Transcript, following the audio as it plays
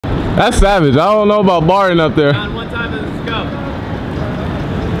That's savage. I don't know about barring up there. On one time, let's go.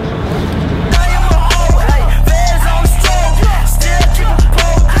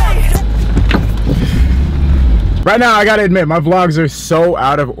 Right now, I gotta admit, my vlogs are so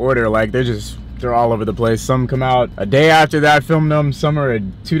out of order. Like, they're all over the place. Some come out a day after that I filmed them. Some are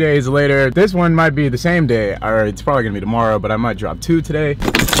 2 days later. This one might be the same day, or it's probably gonna be tomorrow, but I might drop 2 today.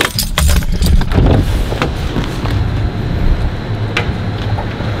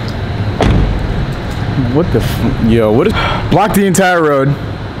 What the yo, what is, block the entire road,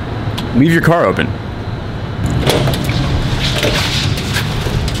 leave your car open.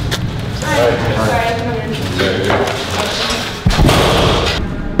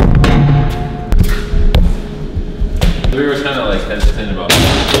 We were kind of like hesitant about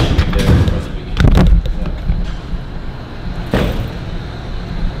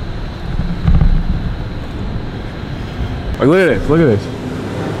Like, look at this, look at this.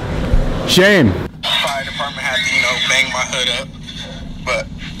 Shame. Fire department had to, you know, bang my hood up, but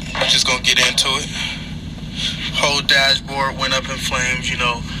I'm just gonna get into it. Whole dashboard went up in flames, you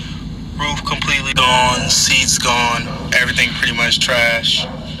know, roof completely gone, seats gone, everything pretty much trash.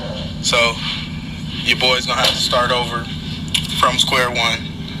 So your boy's gonna have to start over from square one,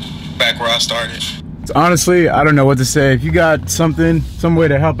 back where I started. Honestly, I don't know what to say. If you got some way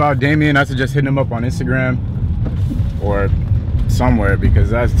to help out Damien, I suggest hitting him up on Instagram or somewhere, because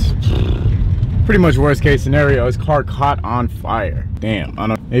that's pretty much worst case scenario. His car caught on fire. Damn, I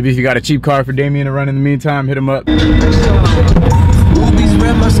don't know. Maybe if you got a cheap car for Damien to run in the meantime, hit him up.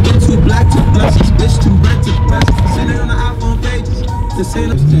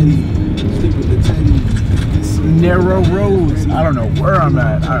 Narrow roads. I don't know where I'm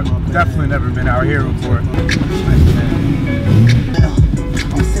at. I've definitely never been out here before. I'm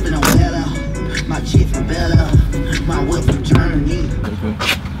sipping on Bella, my chick from Bella, my whip from Germany.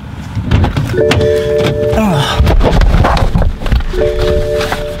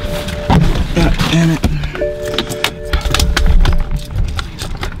 God damn it.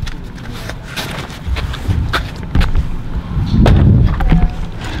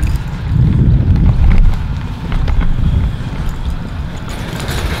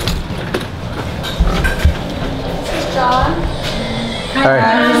 Hi.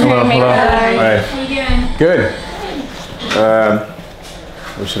 Hello, hello. Hi. How you doing? Good.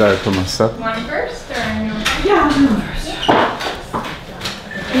 Where should I put my stuff? One first, or no?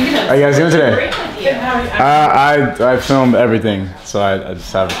 How you guys doing today? I filmed everything, so I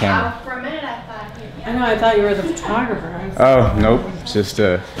just have a camera. For a minute, I thought. I know. I thought you were the photographer. Oh nope, just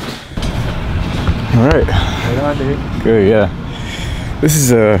all right. Good, yeah. This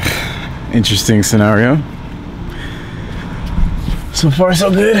is a interesting scenario. So far, so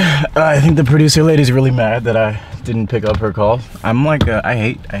good. I think the producer lady's really mad that I didn't pick up her call. I'm like, I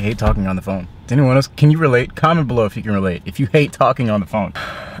hate talking on the phone. Does anyone else, can you relate? Comment below if you can relate. If you hate talking on the phone.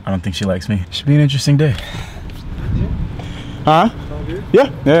 I don't think she likes me. Should be an interesting day. Huh? All good?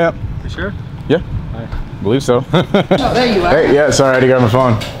 Yeah, yeah. You sure? Yeah. Hi. Believe so. Oh, there you are. Hey, yeah, sorry, I had to grab my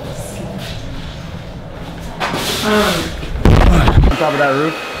phone. On top of that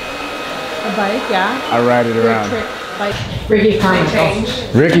roof. A bike, yeah. I ride it around. Ricky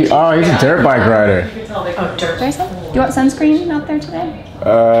Carmichael. Ricky, oh, he's a dirt bike rider. Oh, dirt. Do you want sunscreen out there today?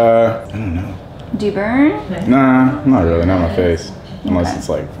 I don't know. Do you burn? Nah, not really, not my face. Unless it's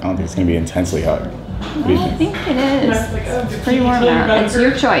like, I don't think it's gonna be intensely hot. What do you I think? think it is. It's pretty warm out. It's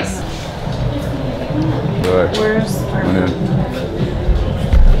your choice. But, Where's our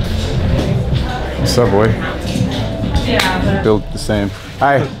what's up, boy? Yeah. Built the same.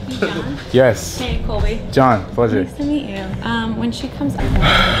 Hi. Yes. Hey, Colby. John, pleasure. Nice to meet you. When she comes up.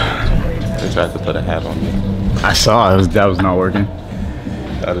 They tried to put a hat on me. I saw that was not working.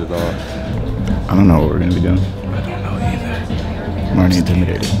 Got it all. I don't know what we're gonna be doing. I don't know either. I'm already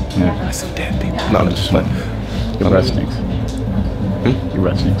intimidated. Yeah. That's some dead people. No, I'm just like, Your breath stinks. Your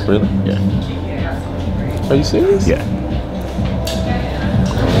breath stinks. Really? Yeah. Are you serious? Yeah.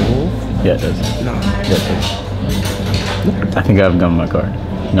 Yeah, it does. No. Yeah, it does. I think I have gum in my car.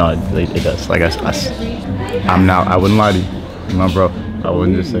 No, it does. Like I'm not. I wouldn't lie to you, my bro. I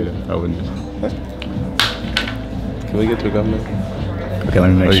wouldn't just say that. I wouldn't just. Can we get to a government? Okay, let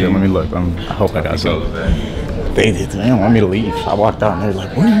me make sure. Let me look. I hope I got something. They don't want me to leave. I walked out and they're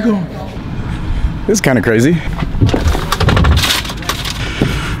like, "Where are you going?" This is kind of crazy.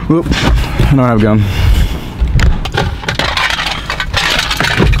 Whoop! I don't have gum.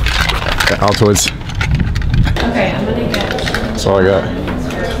 Okay, Altoids. Okay, I'm gonna get. That's all I got.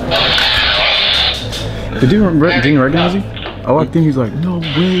 Didn't you recognize you? I walked in, he's like, "No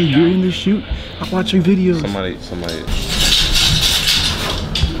way, you're in the shoot. I'm watching videos." Somebody.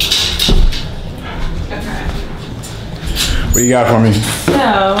 What you got for me?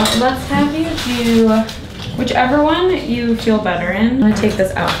 So let's have you do whichever one you feel better in. I'm gonna take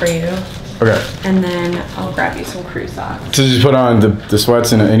this out for you. Okay. And then I'll grab you some crew socks. So just put on the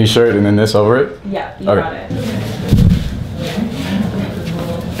sweats and any shirt and then this over it? Yeah, you Okay. got it.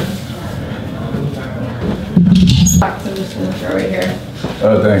 Socks I'm just gonna throw right here.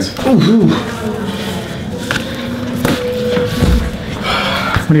 Oh, thanks.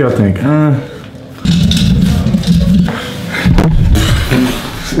 What do y'all think?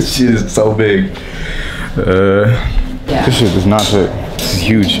 This shit is so big. This shit does not fit. This is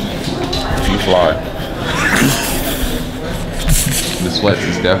huge. You fly. The sweats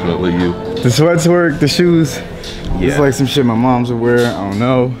is definitely you. The sweats work, the shoes. Yeah. It's like some shit my mom's would wear. I don't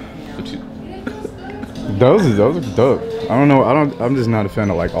know. Those are dope. I don't know. I'm just not a fan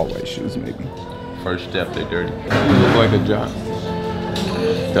of like all white shoes. Maybe. First step, they dirty. You look like a jock.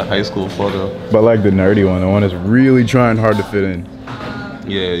 The high school photo. But like the nerdy one, the one that's really trying hard to fit in.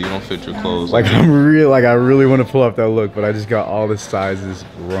 Yeah, you don't fit your clothes. Like I really want to pull off that look, but I just got all the sizes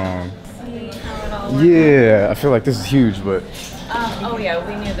wrong. Yeah, I feel like this is huge, but Oh yeah,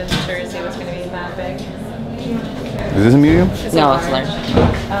 we knew this jersey was gonna be that big. is this a medium? No, it's large.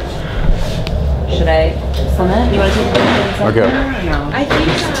 Should I slim it? You want to take it? Okay. No. I think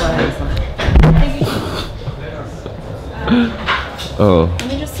Oh. let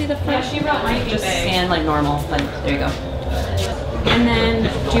me just see the front. She wrote might be Just big. stand like normal. Like, there you go. And then,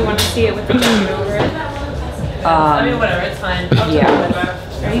 do you want to see it with the jacket over it? I mean, whatever, it's fine.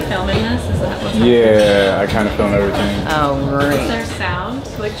 Yeah. Are you filming this? Is that what's Yeah, I kind of film everything. Oh, Is great. there sound?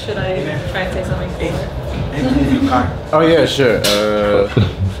 Like, should I try and say something cooler? Oh yeah, sure.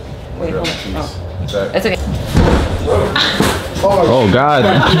 Wait, hold on. Oh. It's okay. Oh God.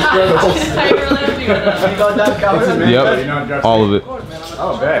 Yep. All of it.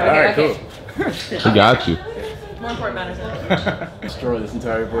 Oh, bad. All right, okay. cool. I got you. More important matters. Destroy this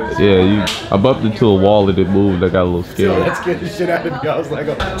entire place. Yeah, I bumped into a wall and it moved. I got a little scared. Let's get the shit out of me. I was like,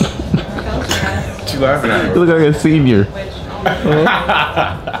 oh. What you laughing at? You look like a senior.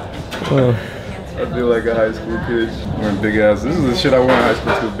 I feel like a high school kid wearing big ass. This is the shit I wore in high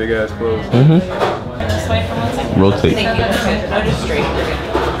school too, big ass clothes. Just wait for 1 second. Rotate. Thank you. That's good. No, just straight.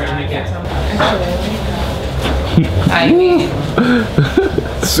 I mean,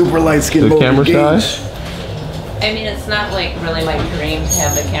 Super light skin. The camera shy? I mean, it's not like really my dream to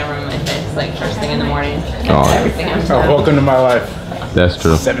have the camera in my face like first thing in the morning. Oh. Everything I'm Oh, welcome to my life. That's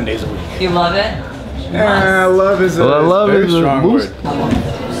true. 7 days a week. You love it? Love is a very strong boost. word. Give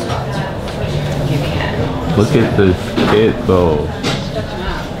me a hand. Look at the fit though.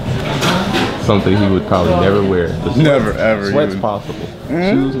 Something he would probably never wear. The sweats- Never ever. Sweats even. possible.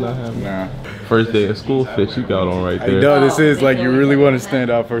 Shoes not having. Nah. First day of school fit you got on right I there. know this is like you really want to stand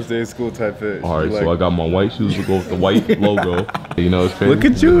out first day of school type fit. All right, You're so I like, got my white shoes to go with the white logo. You know, it's crazy. look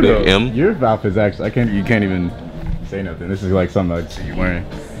at you The though. M. Your outfit's actually you can't even say nothing. This is like something I see you wearing.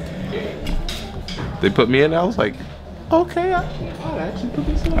 They put me in. I was like, okay, I'll actually put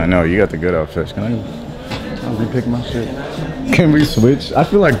this on. I know you got the good outfits. Can I'll repick my shit? Can we switch? I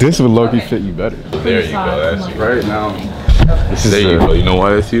feel like this would low-key fit you better. There you go. That's you. Right now. This is There you go. You know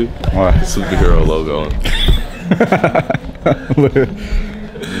why that's you? Why? Superhero logo.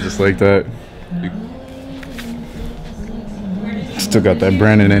 Just like that. Still got that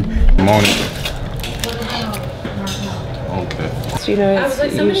Brandon in. I'm on it. Okay. You know,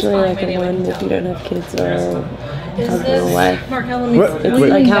 it's usually like a one if you don't have kids or husband or wife. What? It's Wait.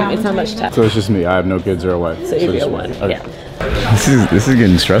 like it's how much time. So it's just me. I have no kids or a wife. So you'd be it's a just one. me. Okay. Yeah. This is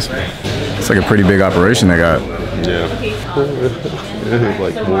getting stressful. It's like a pretty big operation they got. Yeah.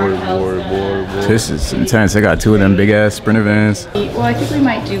 Like more. This is intense. They got 2 of them big ass Sprinter vans. Well, I think we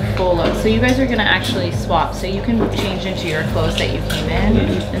might do full look. So you guys are gonna actually swap. So you can change into your clothes that you came in,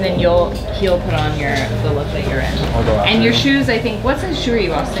 and then he'll put on the look that you're in. And your shoes, I think. What size shoe are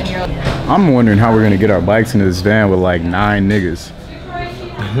you, Austin? You're. I'm wondering how we're gonna get our bikes into this van with like 9 niggas.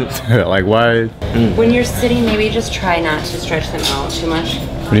 Like why? When you're sitting, maybe just try not to stretch them out too much.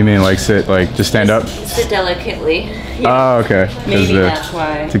 What do you mean? Like sit? Like just stand up? Sit delicately. Oh, okay. 'Cause Maybe that's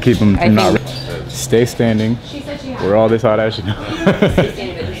why. To keep them I from not. think- Stay standing. Where all this hot ass shit. But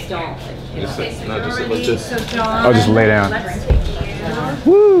just don't. You know, face Not just like this. I'll just lay down.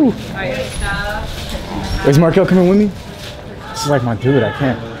 Woo! Is Markel coming with me? This is like my dude. I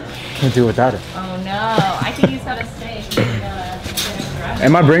can't do it without him. Oh no! I think he's gotta stay.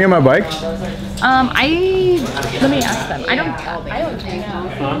 Am I bringing my bike? Let me ask them. I don't think.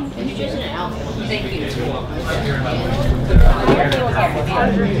 Thank you.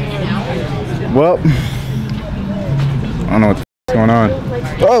 Well, I don't know what's going on.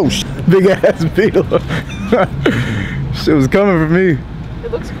 Oh, big ass beetle. Shit was coming for me.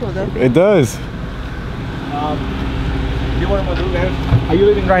 It looks cool, doesn't it? It does. You want to do, man? Are you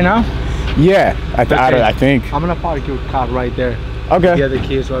leaving right now? Yeah, I think. I'm gonna park your car right there. Okay. The other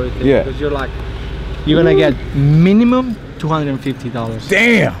keys or everything. Yeah. Because you're gonna get minimum $250.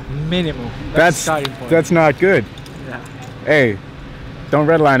 Damn. Minimum. That's not good. Yeah. Hey, don't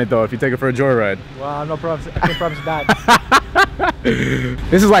redline it though if you take it for a joyride. Well, no promise. I can promise that.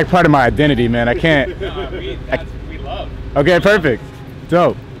 This is like part of my identity, man. I can't. No, we love. Okay, perfect.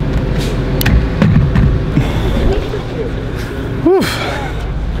 Dope. Whew.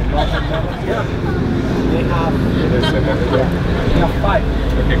 They have 5.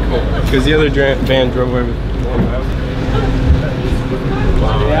 Okay, cool. Because the other van drove over.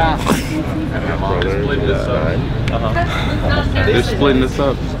 Yeah. Splitting this up. They're splitting this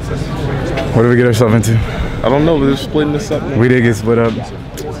up. What did we get ourselves into? I don't know, but they're splitting this up. We did get split up.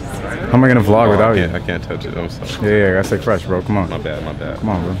 How am I gonna vlog without you? I can't touch it. I'm sorry. Yeah, I gotta stay fresh, bro. Come on. My bad, my bad. Come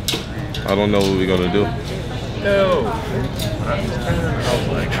on, bro. I don't know what we're gonna do. No.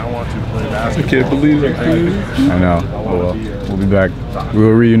 I can't believe it, dude. I know. Oh, well, we'll be back. We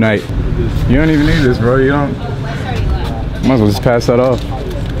will reunite. You don't even need this, bro. You don't. Might as well just pass that off.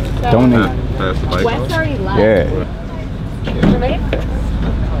 Donate. Pass the bike off. Yeah.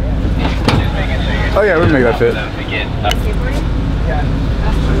 Oh yeah, we'll make that fit.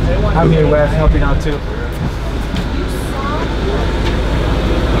 I'm here, Wes, helping out too.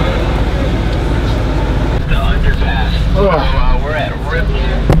 The underpass. We're at Ripple.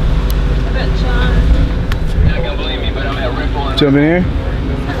 You're not gonna believe me, but I'm at Ripple. Jump in here.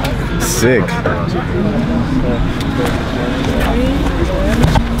 Sick.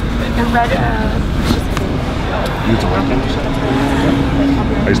 I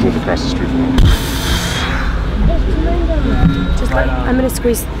used to live across the street from him. Just like, I'm gonna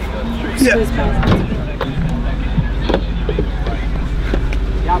squeeze past.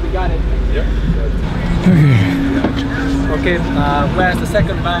 Yeah, we got it. Yep. Okay, Wes, the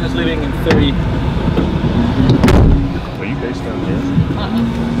second van is leaving in 30. Are you based down here?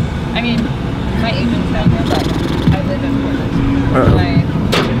 I mean, my agent's down here, but I live in Portland.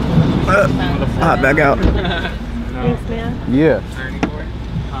 Back out. Thanks, man. Yeah.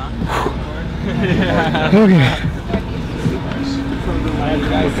 Okay.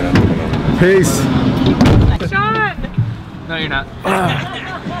 Peace. Sean! No, you're not.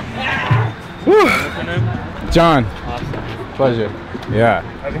 John. Pleasure. Yeah.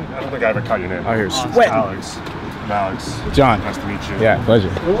 I don't think I ever caught your name. Out here sweating. Alex. I'm Alex. John. Nice to meet you. Yeah, pleasure.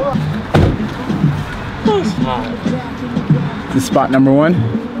 This is spot number 1.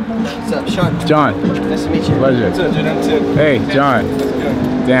 What's up, Sean? John. Nice to meet you. Pleasure. What's up, dude? I'm Tim. Hey, John.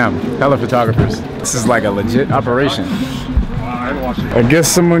 Damn, hella photographers. This is like a legit operation. I guess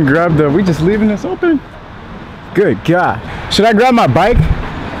someone grabbed the. We just leaving this open? Good God. Should I grab my bike?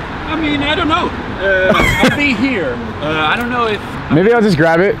 I mean, I don't know. I'll be here. I don't know if. Maybe I'll just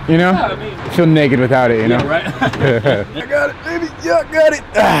grab it, you know? Yeah, I mean, Feel naked without it, you know? yeah, right? I got it, baby. Yeah, got it.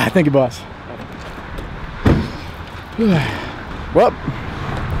 Ah, thank you, boss. Well,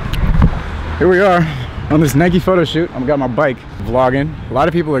 here we are on this Nike photo shoot. I've got my bike vlogging. A lot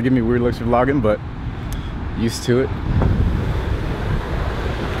of people are giving me weird looks for vlogging, but used to it.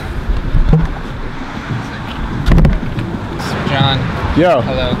 John. Yo.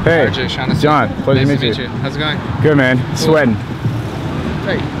 Hello. Hey. RJ, Sean. John. Pleasure nice to meet you. How's it going? Good, man. Cool. Sweating.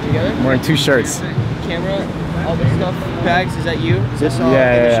 Hey, together? I'm wearing 2 shirts. Camera, all the stuff, bags, is that you? Is this all in the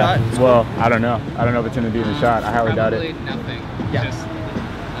Yeah. shot? Well, I don't know. I don't know if it's gonna be in the shot. I highly doubt it. Nothing. Yeah. Just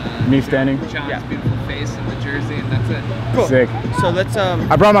Me standing. John's beautiful face and the jersey, and that's it. Cool. Sick. So let's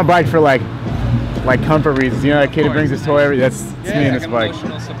I brought my bike for like comfort reasons. You know, that kid who brings his toy every. That's me and this bike.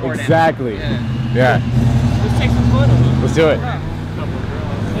 Emotional support. Exactly. Yeah. let's take some photos. Let's do it.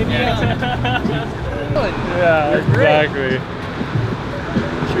 Maybe Yeah, exactly.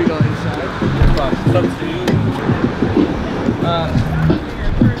 should we go inside? It's up to you.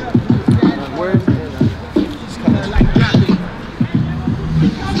 Where's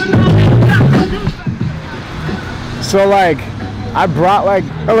So like, I brought like,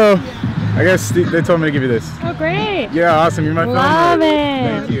 hello. I guess they told me to give you this. Oh, great. Yeah, awesome. You're my Love favorite.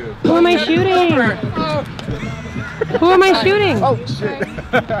 it. Thank you. Who am I shooting? Who am I shooting? Oh shit.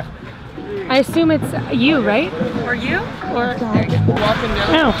 I assume it's you, right? Or you? Or walking down?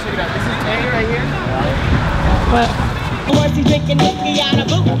 no? Check it out. This is Tanny right here. What? Was she drinking whiskey out of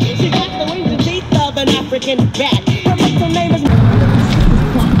boot? She got the wings and teeth of an African bat. Her middle name is.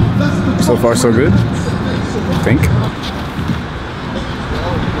 So far, so good. I think.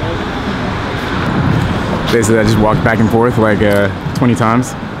 Basically, I just walked back and forth like 20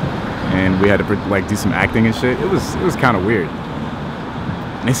 times. and we had to like do some acting and shit. It was kind of weird.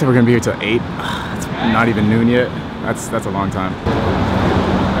 And they said we're gonna be here till 8. It's not even noon yet. That's a long time.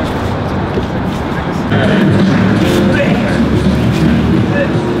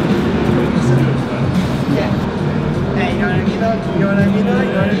 Hey, you know what I mean though? You know what I mean though?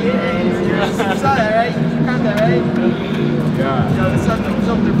 You know what I mean? Hey, you saw that, right? You caught that, right? Yeah. You know,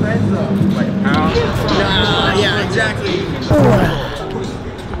 some their friends though. Like a pound? Nah, yeah, exactly.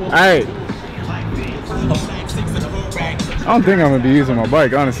 Alright. I don't think I'm gonna be using my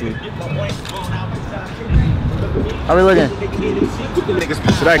bike, honestly. How we looking?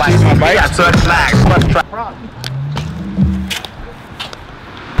 Should I keep my bike?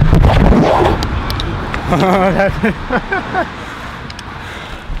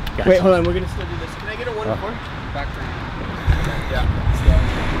 Wait, hold on. We're gonna still do this. Can I get a 1-4? Back for you. Yeah.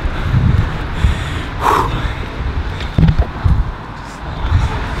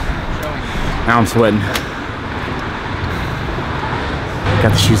 Now I'm sweating.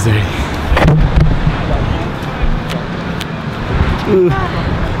 Got the shoes dirty. Ooh. Does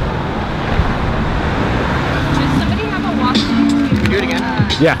somebody have a walk? Do it again.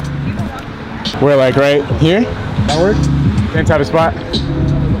 Yeah. We're like right here. That worked? Same type of spot?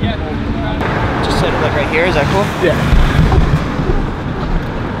 Yeah. Just set it like right here. Is that cool? Yeah.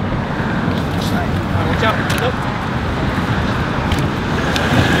 Watch out. Nope.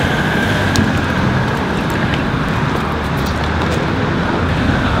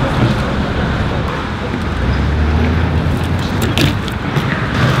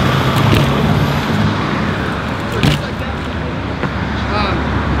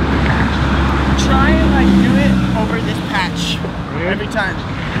 Try and like do it over this patch every time.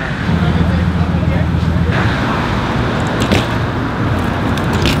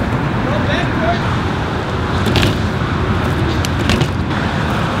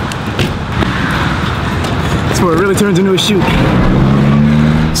 That's where it really turns into a shoot.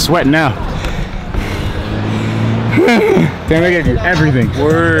 Sweating now. Damn, I gave you everything.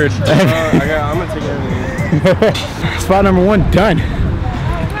 Word. I'm gonna take everything. Spot number 1 done.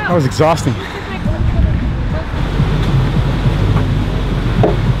 That was exhausting.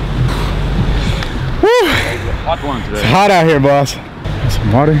 Woo. Hot one today. It's hot out here, boss.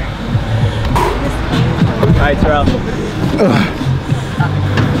 Some water. Alright, Terrell.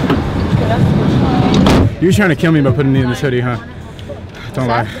 You were trying to kill me by putting me in this hoodie, huh? Don't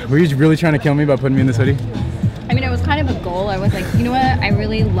lie. Were you really trying to kill me by putting me in this hoodie? I mean, it was kind of a goal. I was like, you know what? I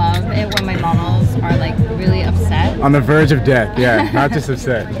really love it when my models are like really upset. On the verge of death, yeah. Not just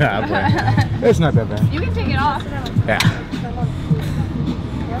upset. Nah, but it's not that bad. You can take it off. Yeah.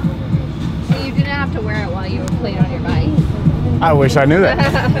 And you didn't have to wear it while you were playing on your bike. I wish I knew that.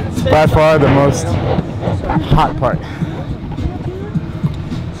 It's by far the most hot part.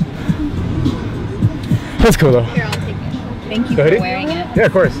 That's cool though. Here, I'll take it. Thank you The for hoodie? wearing it. Yeah,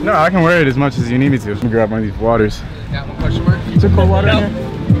 of course. No, I can wear it as much as you need me to. Let me grab one of these waters. Got one question mark? Is there cold water in here?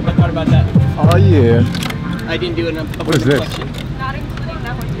 I thought about that. Oh yeah. I didn't do enough. What is this? Not including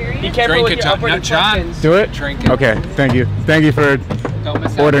that one, period. Be careful Drink with it, your upward John. John. inflections. Do it? Drink it. Okay, thank you. Thank you for Don't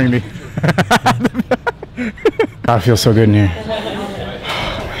miss ordering me. I feel so good in here.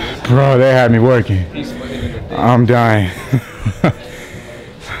 Bro, they had me working. I'm dying. 2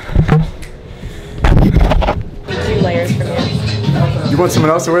 layers from you. You want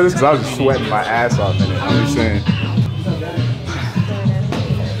someone else to wear this? Because I was sweating my ass off in it. I'm just saying.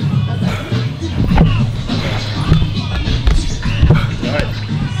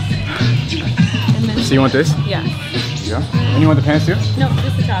 So you want this? Yeah. Yeah. And you want the pants too? No,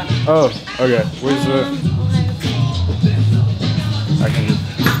 just the top. Oh, okay. Where's the... I can just...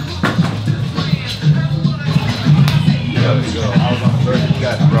 There we go. I was on the verge of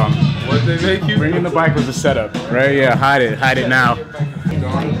death, bro. What did they make you? Bringing the bike was a setup, right? Yeah, hide it now.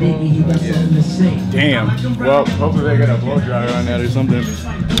 Damn. Well, hopefully they got a blow dryer on that or something.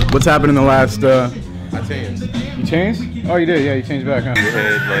 What's happened in the last... I changed. You changed? Oh, you did. Yeah, you changed back, huh?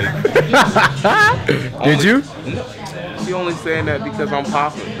 Like, did you? She only saying that because I'm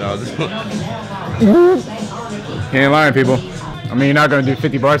popping, dog. He ain't lying, people. I mean, you're not gonna do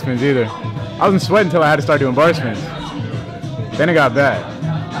 50 bar spins either. I wasn't sweating until I had to start doing bar spins. Then it got bad.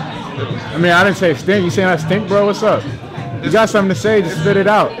 I mean, I didn't say stink. You saying I stink, bro? What's up? You got something to say? Just spit it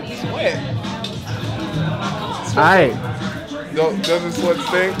out. Sweat. Alright. Doesn't sweat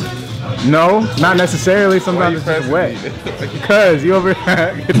stink? No, not necessarily. Sometimes it's just wet. Cause you over.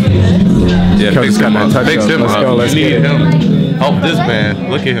 Yeah, fix him up. Fix him up. Let's You need get it. him. Help this man.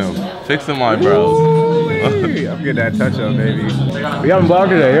 Look at him. Fix him eyebrows. I'm getting that touch up, baby. We haven't vlogged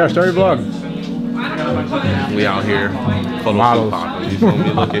today. Yeah, start your vlog. We out here. Models. You feel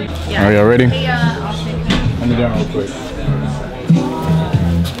me? Looking. Are y'all ready? Hey, I'll take it. Let me down real quick.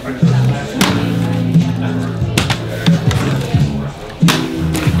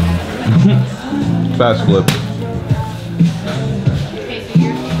 Fast flip. Okay, so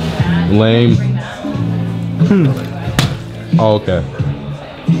you're taking that. Lame. Bring that. Oh, okay.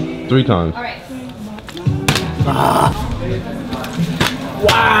 3 times. All right.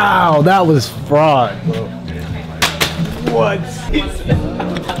 Wow, that was fraud, bro. What?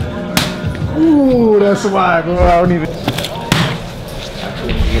 Ooh, that's why, bro. I don't even.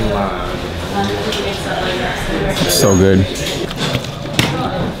 So good.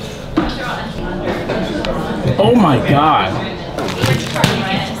 Oh my god.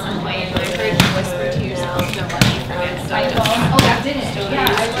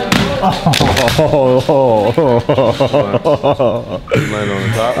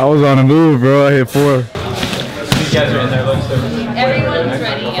 I was on the move, bro. I hit 4. You guys are in there, looks Everyone's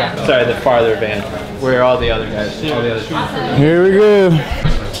ready, yeah. Sorry, the farther van. Where are all the other guys? All the other people. Here we go.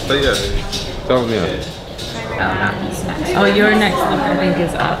 But yeah, tell me. Oh, your next look I think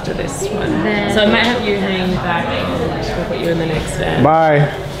is after this one. So I might have you hang back and we'll put you in the next van. Bye.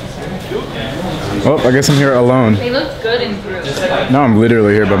 Oh, I guess I'm here alone. They look good in groups. No, I'm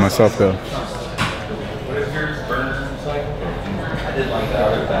literally here by myself though.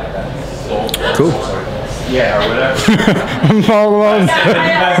 Cool. Yeah, or whatever. I'm all alone.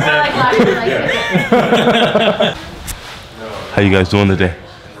 How you guys doing today?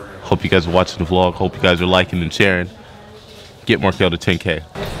 Hope you guys are watching the vlog. Hope you guys are liking and sharing. Get Markel to 10K.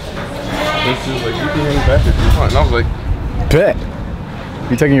 This is like, you can hang back if you want. And I was like, bet.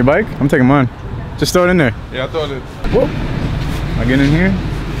 You taking your bike? I'm taking mine. Just throw it in there. yeah, I thought it. Whoop. Am I getting in here?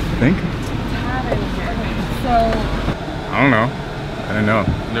 I think. I don't know. I didn't know.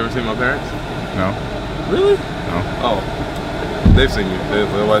 Never seen my parents? No. Really? No. Oh. They've seen you. They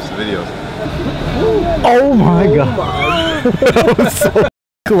watch the videos. Oh my god. That was so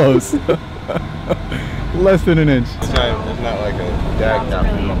close. Less than an inch. It's not like a gag cap.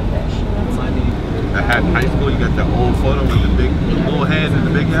 I had in high school, you got that old photo with the big little head and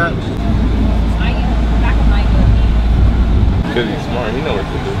the big hat. Because he's smart, he knows what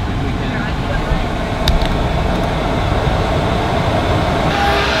to do.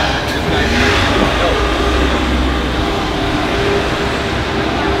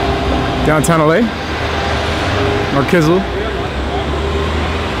 Downtown LA? Or Kizzle?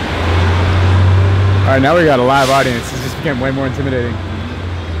 Alright, now we got a live audience. This just became way more intimidating.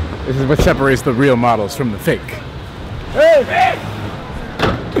 This is what separates the real models from the fake. Hey!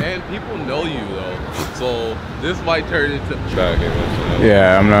 And people know you though, so this might turn into back eventually.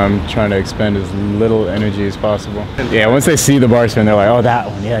 Yeah, I'm trying to expend as little energy as possible. Yeah, once they see the bar spin, they're like, oh, that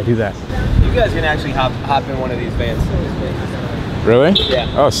one, yeah, do that. You guys can actually hop in one of these vans. Really? Yeah.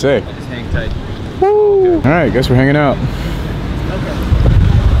 Oh, sick. Just hang tight. Woo! All right, guess we're hanging out. Okay.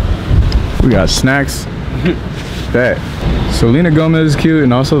 We got snacks. Bet. Selena Gomez is cute,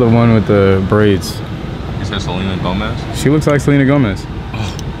 and also the one with the braids. You said Selena Gomez? She looks like Selena Gomez.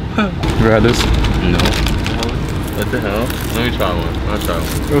 Oh. You ever had this? No. What the hell? Let me try one. I'll try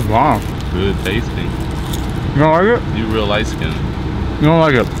one. It was long. Good tasting. You don't like it? You real light skin. You don't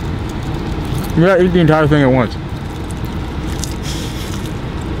like it? You gotta eat the entire thing at once.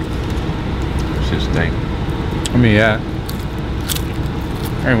 Shit's dank. I mean, yeah.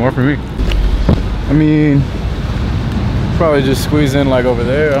 Ain't more for me. I mean, probably just squeeze in like over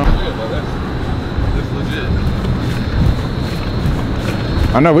there. It's legit.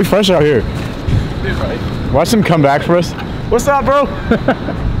 I know, we fresh out here. You're right. Watch them come back for us. What's up, bro?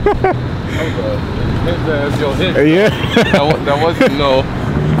 That's your Hicks. Yeah. that wasn't no.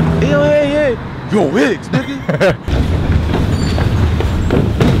 Hey. Yo, Hicks, nigga.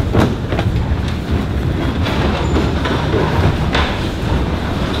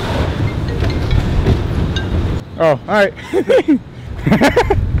 Oh, alright.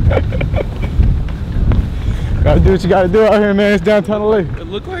 Gotta do what you gotta do out here, man. It's downtown LA. It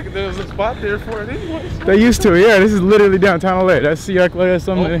looked like there was a spot there for it anyway. They used to, yeah. This is literally downtown LA. That's see like that's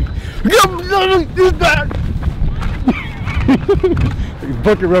something.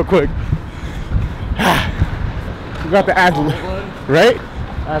 Book it real quick. We got the athlete, right?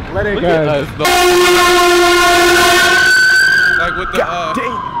 Athletic guys. Like with the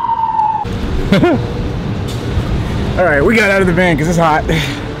All right, we got out of the van because it's hot.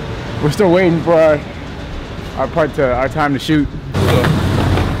 We're still waiting for our time to shoot.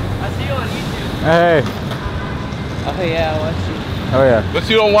 I see you on YouTube. Hey. Oh yeah, I watch you. Oh yeah. But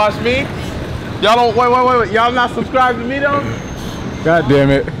you don't watch me? Y'all don't wait. Y'all not subscribed to me though? God damn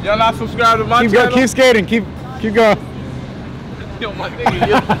it. Y'all not subscribed to my Keep channel? keep skating. Keep going. Yo, my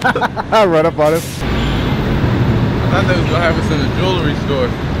nigga. I'll run up on him. I thought they was gonna have us in the jewelry store.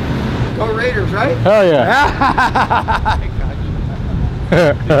 Go Raiders, right? Hell yeah.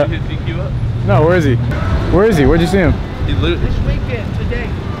 Did you hit GQ up? No, where is he? Where is he? Where'd you see him? He literally. This weekend, today.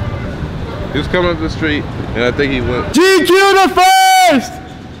 He was coming up the street, and I think he went. GQ the first!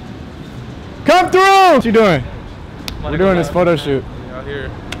 Come through! What you doing? We're doing this photo shoot. Out here.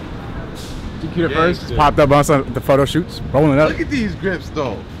 GQ the first. Just popped up on some the photo shoots. Rolling up. Look at these grips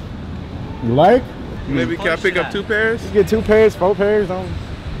though. You like? Maybe can I pick up 2 pairs? You get 2 pairs, 4 pairs.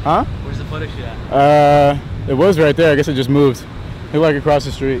 Huh? Where's the photo shoot at? It was right there. I guess it just moved. It like across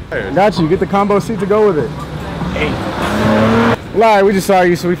the street. Got you. Get the combo seat to go with it. Hey. Lie, we just saw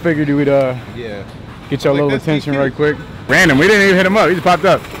you, so we figured we'd yeah. get your little attention right quick. Random. We didn't even hit him up. He just popped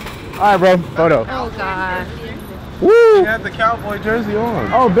up. All right, bro. Photo. Oh God. Woo! He had the cowboy jersey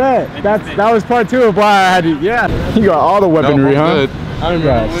on. Oh, bet. That was part 2 of why I had to. Yeah. You got all the weaponry, huh? Good. I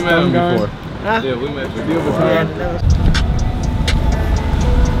remember we met him stun before. Huh? Yeah, we met him Deal before. baton.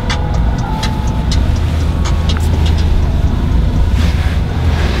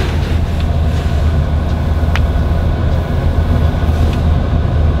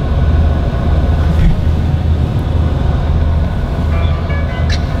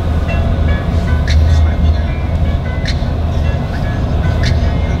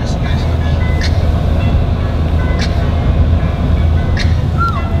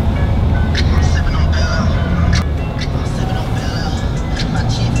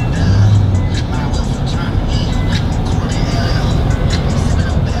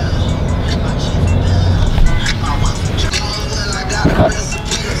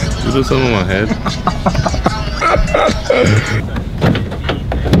 Is there something on my head?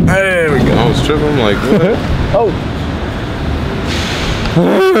 There we go. I was tripping. I'm like, what? Oh.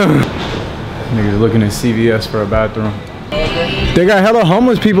 Niggas looking at CVS for a bathroom. They got hella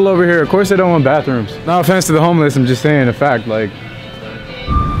homeless people over here. Of course they don't want bathrooms. No offense to the homeless, I'm just saying the fact, like.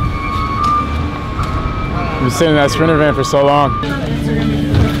 I've been sitting in that Sprinter van for so long.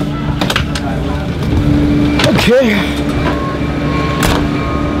 Okay.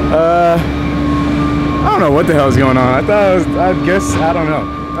 I don't know what the hell is going on. I guess, I don't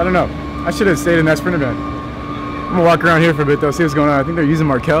know. I should have stayed in that Sprinter van. I'm gonna walk around here for a bit though, see what's going on. I think they're using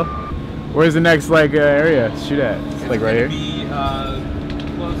Markel. Where's the next like area to shoot at? It's like right here? Be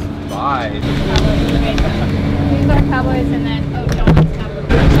close by. These are Cowboys and then John's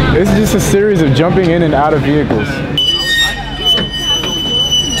Cowboys. This is just a series of jumping in and out of vehicles.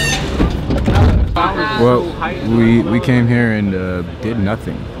 Well, we came here and did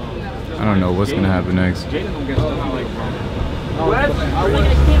nothing. I don't know what's gonna happen next.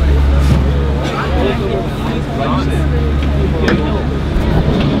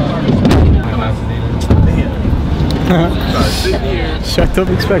 Shut up,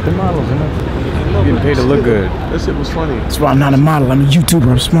 expect the models, you know? You're getting paid to look good. That shit was funny. That's why I'm not a model, I'm a YouTuber,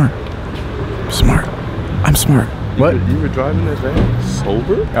 I'm smart. I'm smart. What? You were driving that van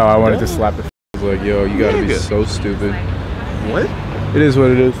sober? Oh, I wanted to slap the like, yo, you gotta be so stupid. What? It is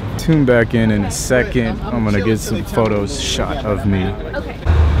what it is. Tune back in a second. I'm gonna get some photos shot of me. Okay.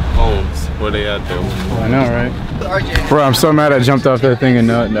 Homes, where they at though? I know, right? Bro, I'm so mad I jumped off that thing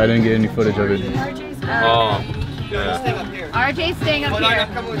and I didn't get any footage of it. Oh, yeah. RJ's staying up here.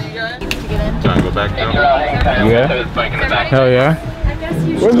 Trying to go back down? Yeah? Hell yeah.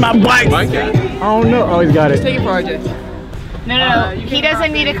 Where's my bike? I don't know. Oh, he's got it. Take it for RJ. No. He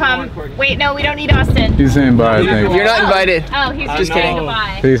doesn't need to come. Wait, no, we don't need Austin. He's saying bye, I think. You're not invited. Oh, he's just kidding.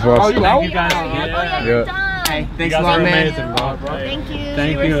 Goodbye. Peace, boss. Oh, you out? Oh, yeah, you're done. Hey, thanks a lot, man. Thank you.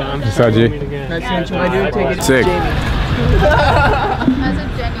 Thank you. I'm What's up, G? Nice to meet you, my dude. Take it. Sick. As a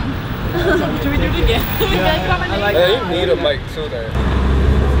Jenny. Should we do it again? Hey, you need a mic too there.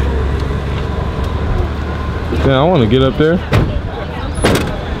 Yeah, I want to get up there.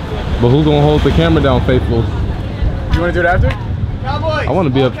 But who's gonna hold the camera down faithful? You wanna do it after? Cowboys! I want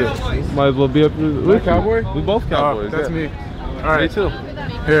to be up there. Might as well be up there. You're a cowboy? We both cowboys. Oh, that's yeah. me. All right. Me too.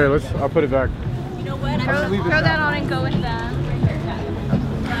 Here, I'll put it back. Throw that on and go with that.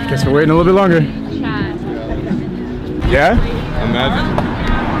 Guess we're waiting a little bit longer. Yeah? Imagine.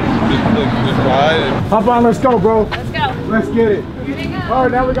 Just ride and Hop on, let's go, bro. Let's go. Let's get it. All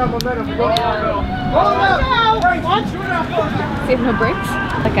right, now we got momentum. Go. See if no breaks?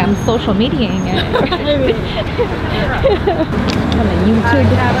 Like I'm social mediaing it. I'm a YouTube.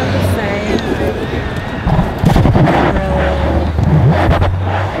 I'm just saying.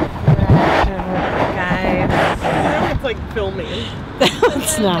 Guys. It's like filming.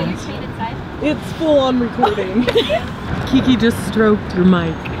 It's not. It's full on recording. Kiki just stroked your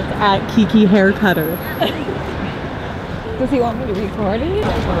mic. It's at Kiki Hair Cutter. Does he want me to record it?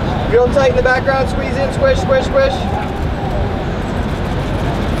 Real tight in the background, squeeze in, squish, squish, squish.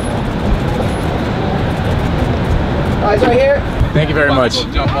 Eyes right here. Thank you very much.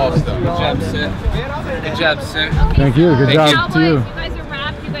 Jump off stuff. Good job, sir. Good job, sir. Thank you. Good job to you. You guys are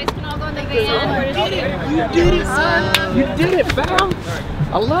wrapped. You guys can all go in the van. You did it, son. You did it, fam.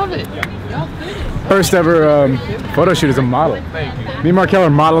 I love it. First ever photo shoot as a model. Me and Markel are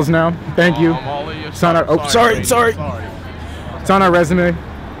models now. Thank you. It's on our, oh, sorry. It's on our resume.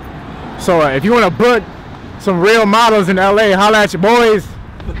 So if you want to book some real models in LA, holla at your boys.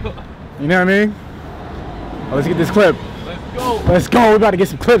 You know what I mean? Well, let's get this clip. Let's go. We're about to get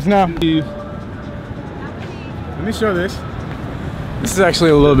some clips now. Let me show this. This is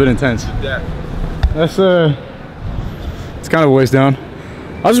actually a little bit intense. Yeah. That's it's kind of a waist down.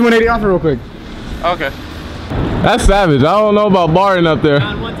 I'll just 180 off it real quick. Okay. That's savage. I don't know about barring up there.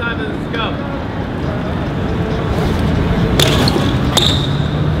 On one time, let's go.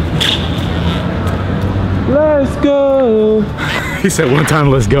 Let's go. He said one time,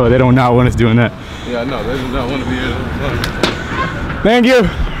 let's go. They don't not want us doing that. Yeah, no, they do not want to be here. Thank you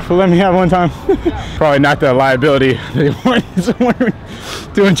for letting me have one time. Probably not the liability they want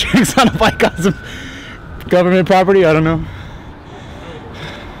doing tricks on a bike on some government property. I don't know.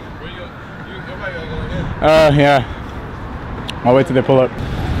 Yeah. I'll wait till they pull up.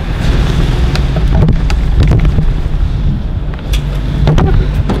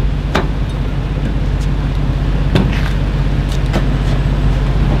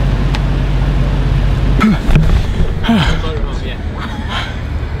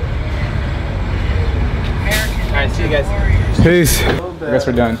 Alright, see you guys. Peace. I guess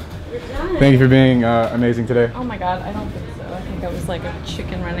we're done. Thank you for being amazing today. Oh my god, I don't think so. I think I was like a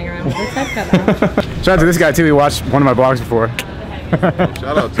chicken running around with his head cut out. Shout out to this guy too. He watched one of my vlogs before.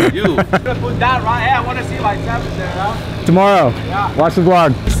 Shout out to you. Put that right here. I want to see like seven there, huh? Tomorrow, watch the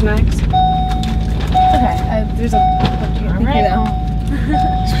vlog. Snacks. Okay, there's a bunch of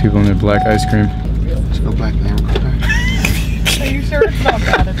These people in their black ice cream. Let's go back there. Are you sure it's not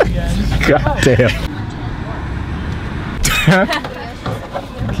bad at the end? God damn.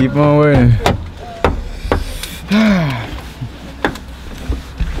 Keep on waiting.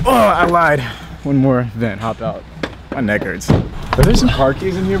 Oh, I lied. One more event, hop out. My neck hurts. Are there some car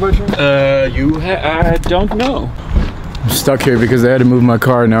keys in here, Butcher? I don't know. I'm stuck here because they had to move my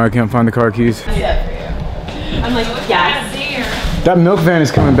car. Now I can't find the car keys. I'm like, yes. That milk van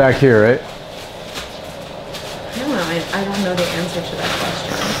is coming back here, right? I don't know. I don't know the answer to that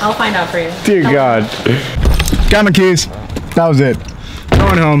question. I'll find out for you. Dear God. Got my keys. That was it.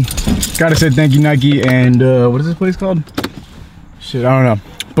 Going home. Gotta say thank you, Nike. And what is this place called? Shit, I don't know.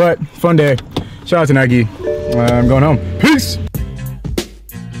 But fun day. Shout out to Nike. I'm going home. Peace.